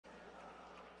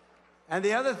And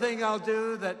the other thing I'll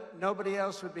do that nobody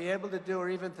else would be able to do or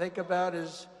even think about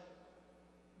is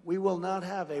we will not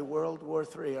have a World War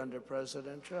III under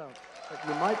President Trump. But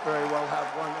you might very well have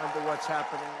one under what's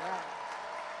happening now.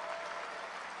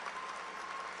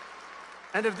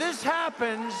 And if this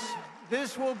happens,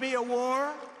 this will be a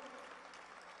war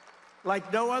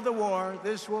like no other war.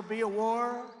 This will be a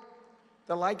war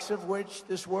the likes of which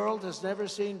this world has never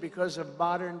seen because of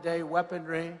modern-day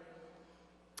weaponry.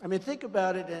 I mean, think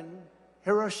about it. In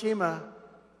Hiroshima,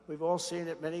 we've all seen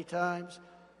it many times,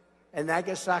 and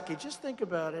Nagasaki, just think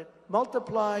about it.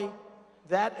 Multiply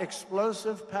that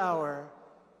explosive power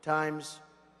times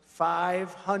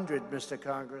 500, Mr.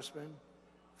 Congressman,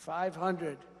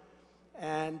 500.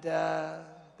 And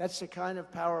that's the kind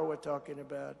of power we're talking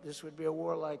about. This would be a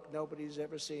war like nobody's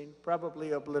ever seen,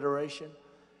 probably obliteration.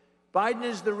 Biden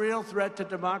is the real threat to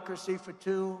democracy for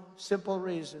two simple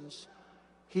reasons.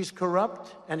 He's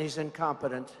corrupt and he's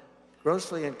incompetent,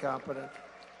 grossly incompetent.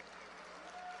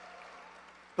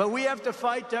 But we have to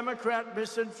fight Democrat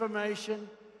misinformation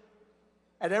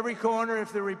at every corner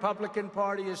if the Republican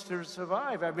Party is to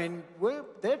survive. I mean,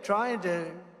 they're trying to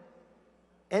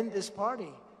end this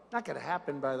party. Not going to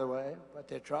happen, by the way, but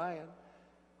they're trying.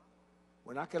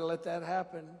 We're not going to let that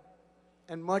happen.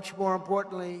 And much more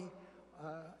importantly,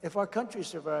 if our country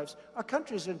survives, our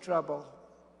country's in trouble.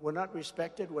 We're not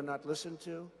respected. We're not listened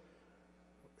to.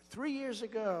 3 years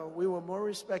ago, we were more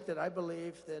respected, I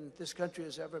believe, than this country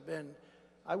has ever been.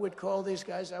 I would call these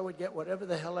guys. I would get whatever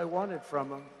the hell I wanted from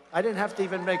them. I didn't have to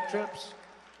even make trips.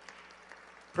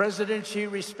 President Xi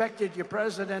respected your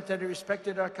president, and he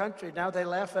respected our country. Now they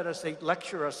laugh at us. They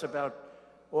lecture us about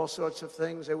all sorts of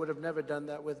things. They would have never done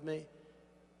that with me.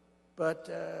 But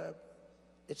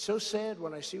it's so sad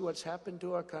when I see what's happened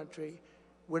to our country.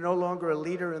 We're no longer a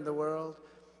leader in the world.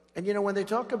 And, you know, when they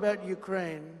talk about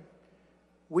Ukraine,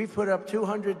 we've put up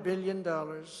 $200 billion.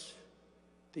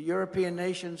 The European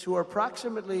nations, who are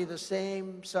approximately the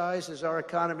same size as our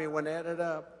economy when added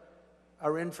up,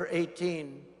 are in for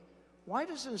 18. Why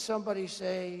doesn't somebody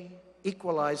say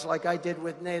equalize like I did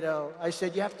with NATO? I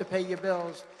said, you have to pay your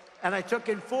bills. And I took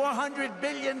in $400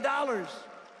 billion.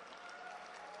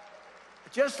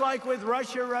 Just like with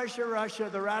Russia,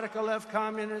 the radical left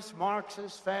communists,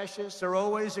 Marxists, fascists are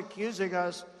always accusing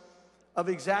us of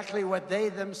exactly what they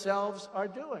themselves are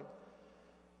doing.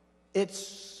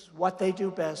 It's what they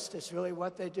do best. It's really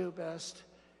what they do best.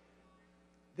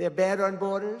 They're bad on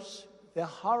borders. They're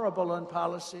horrible on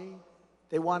policy.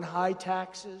 They want high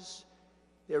taxes.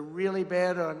 They're really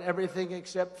bad on everything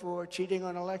except for cheating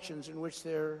on elections, in which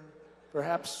they're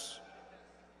perhaps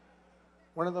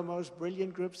one of the most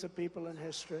brilliant groups of people in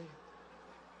history.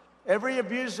 Every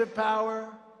abuse of power,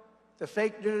 the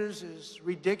fake news is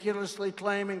ridiculously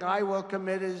claiming I will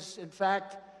commit is, in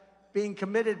fact, being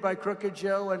committed by Crooked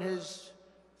Joe and his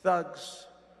thugs.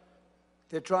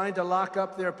 They're trying to lock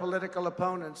up their political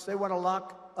opponents. They want to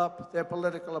lock up their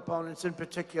political opponents, in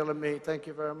particular me. Thank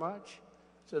you very much.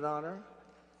 It's an honor.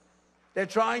 They're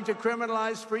trying to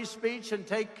criminalize free speech and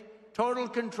take total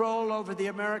control over the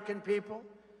American people.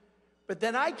 But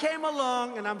then I came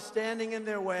along, and I'm standing in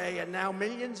their way, and now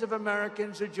millions of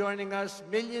Americans are joining us.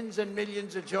 Millions and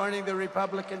millions are joining the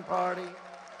Republican Party.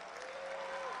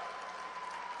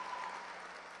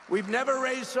 We've never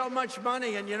raised so much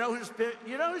money, and you know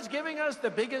who's giving us the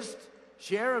biggest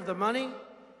share of the money?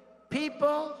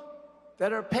 People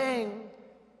that are paying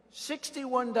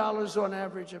 $61 on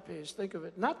average apiece. Think of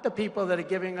it. Not the people that are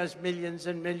giving us millions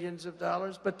and millions of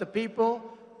dollars, but the people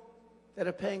that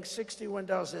are paying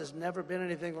 $61. There's never been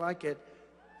anything like it.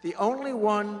 The only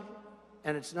one,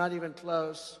 and it's not even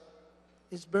close,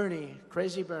 is Bernie,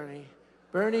 crazy Bernie.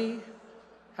 Bernie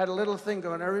had a little thing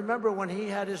going. I remember when he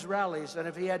had his rallies, and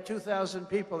if he had 2,000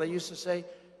 people, they used to say,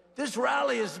 this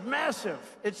rally is massive.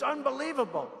 It's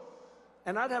unbelievable.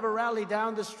 And I'd have a rally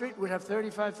down the street. We'd have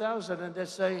 35,000, and they'd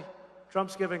say,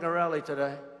 Trump's giving a rally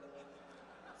today.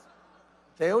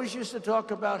 They always used to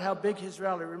talk about how big his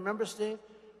rally. Remember, Steve?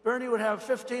 Bernie would have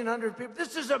 1,500 people.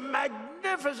 This is a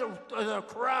magnificent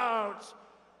crowds.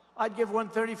 I'd give one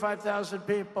 35,000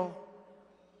 people.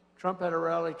 Trump had a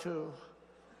rally, too.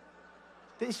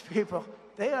 These people,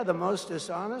 they are the most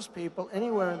dishonest people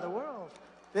anywhere in the world.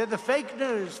 They're the fake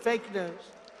news, fake news.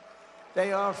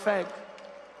 They are fake.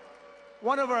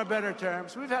 One of our better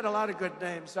terms, we've had a lot of good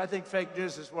names. I think fake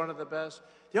news is one of the best.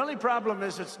 The only problem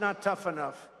is it's not tough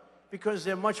enough because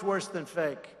they're much worse than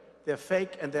fake. They're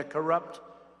fake and they're corrupt.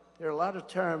 There are a lot of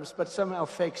terms, but somehow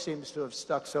fake seems to have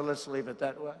stuck, so let's leave it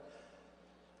that way.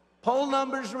 Poll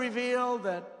numbers reveal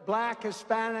that Black,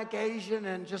 Hispanic, Asian,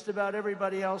 and just about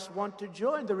everybody else want to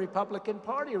join the Republican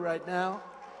Party right now.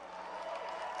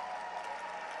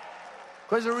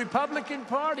 Because the Republican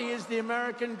Party is the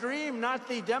American dream, not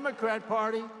the Democrat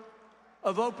Party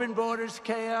of open borders,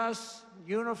 chaos,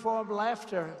 uniform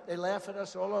laughter. They laugh at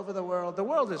us all over the world. The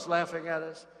world is laughing at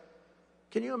us.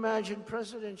 Can you imagine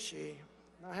President Xi?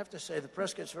 I have to say, the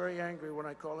press gets very angry when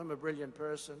I call him a brilliant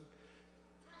person.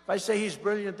 If I say he's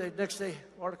brilliant, the next day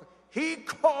article, he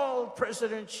called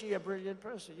President Xi a brilliant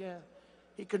person. Yeah.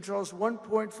 He controls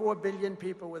 1.4 billion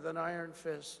people with an iron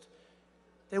fist.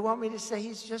 They want me to say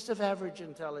he's just of average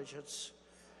intelligence.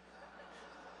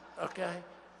 Okay?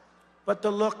 But the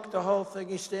look, the whole thing,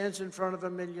 he stands in front of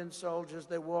 1 million soldiers,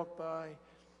 they walk by,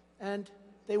 and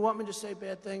they want me to say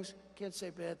bad things. Can't say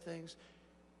bad things.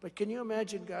 But can you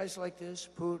imagine guys like this,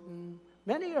 Putin,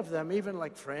 many of them, even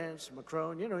like France,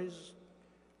 Macron, you know, he's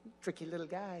a tricky little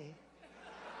guy.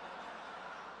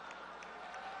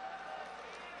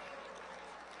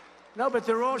 No, but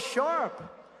they're all sharp.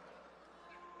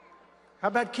 How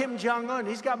about Kim Jong-un?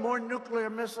 He's got more nuclear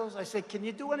missiles. I said, can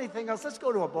you do anything else? Let's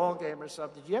go to a ball game or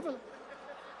something. Did you ever?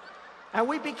 And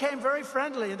we became very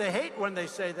friendly, and they hate when they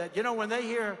say that. You know, when they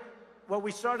hear, well,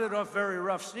 we started off very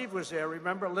rough. Steve was there,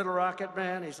 remember? Little Rocket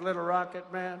Man, he's Little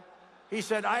Rocket Man. He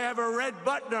said, I have a red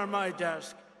button on my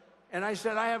desk. And I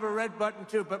said, I have a red button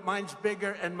too, but mine's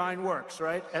bigger and mine works,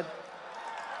 right?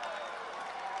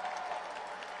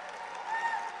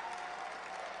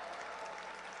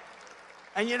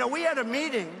 And you know, we had a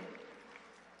meeting.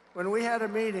 When we had a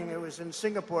meeting, it was in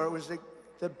Singapore. It was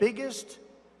the biggest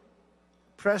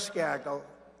press gaggle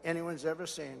anyone's ever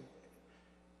seen.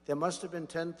 There must have been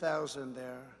 10,000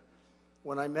 there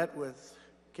when I met with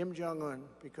Kim Jong-un,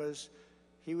 because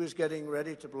he was getting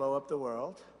ready to blow up the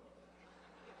world.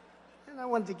 And I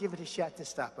wanted to give it a shot to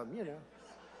stop him, you know.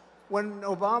 When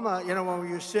Obama, you know, when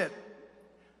you sit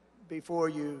before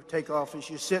you take office,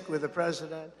 you sit with the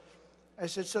president. I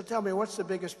said, so tell me, what's the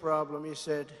biggest problem? He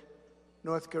said,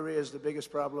 North Korea is the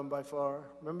biggest problem by far.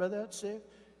 Remember that, Steve?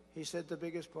 He said the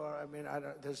biggest part. I mean,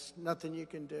 there's nothing you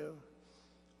can do.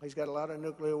 He's got a lot of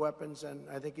nuclear weapons, and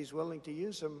I think he's willing to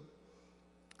use them.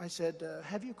 I said,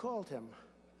 have you called him?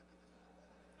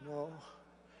 No.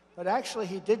 But actually,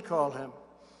 he did call him.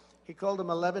 He called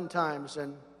him 11 times,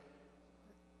 and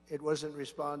it wasn't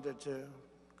responded to,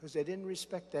 because they didn't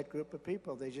respect that group of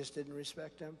people. They just didn't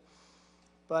respect him.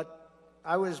 But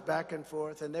I was back and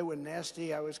forth, and they were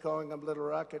nasty. I was calling him Little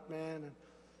Rocket Man, and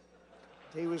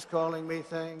he was calling me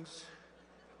things.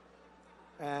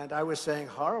 And I was saying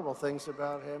horrible things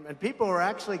about him. And people were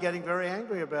actually getting very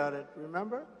angry about it,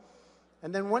 remember?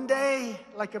 And then one day,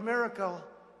 like a miracle,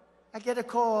 I get a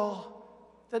call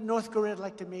that North Korea would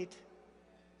like to meet.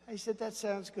 I said, that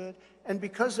sounds good. And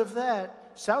because of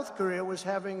that, South Korea was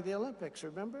having the Olympics,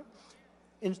 remember?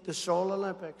 In the Seoul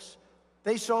Olympics.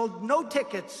 They sold no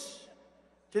tickets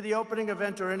to the opening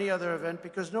event or any other event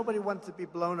because nobody wanted to be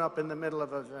blown up in the middle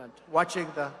of an event, watching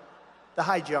the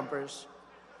high jumpers.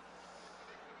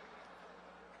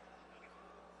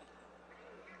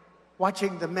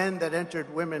 Watching the men that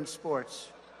entered women's sports.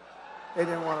 They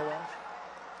didn't want to watch.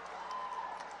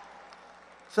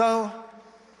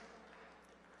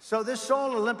 So this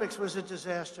Seoul Olympics was a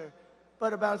disaster.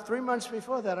 But about 3 months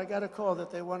before that, I got a call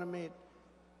that they want to meet.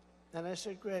 And I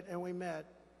said, great, and we met.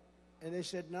 And they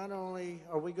said, not only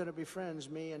are we going to be friends,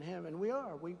 me and him, and we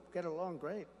are. We get along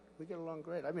great. We get along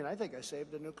great. I mean, I think I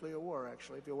saved the nuclear war,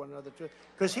 actually, if you want to know the truth.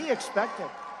 Because he expected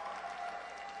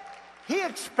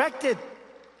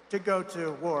to go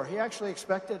to war. He actually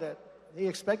expected it. He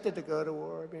expected to go to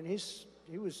war. I mean,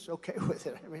 he was okay with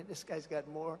it. I mean, this guy's got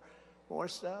more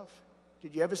stuff.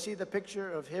 Did you ever see the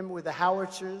picture of him with the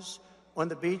howitzers on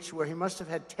the beach where he must have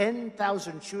had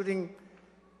 10,000 shooting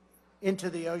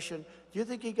into the ocean? Do you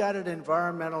think he got an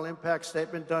environmental impact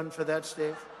statement done for that,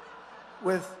 Steve?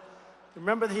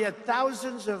 Remember, he had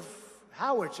thousands of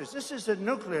howitzers. This is a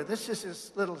nuclear. This is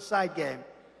his little side game.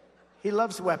 He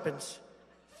loves weapons.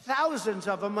 Thousands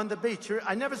of them on the beach.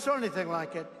 I never saw anything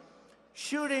like it.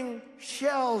 Shooting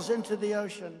shells into the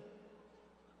ocean.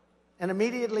 And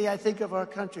immediately I think of our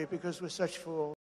country because we're such fools.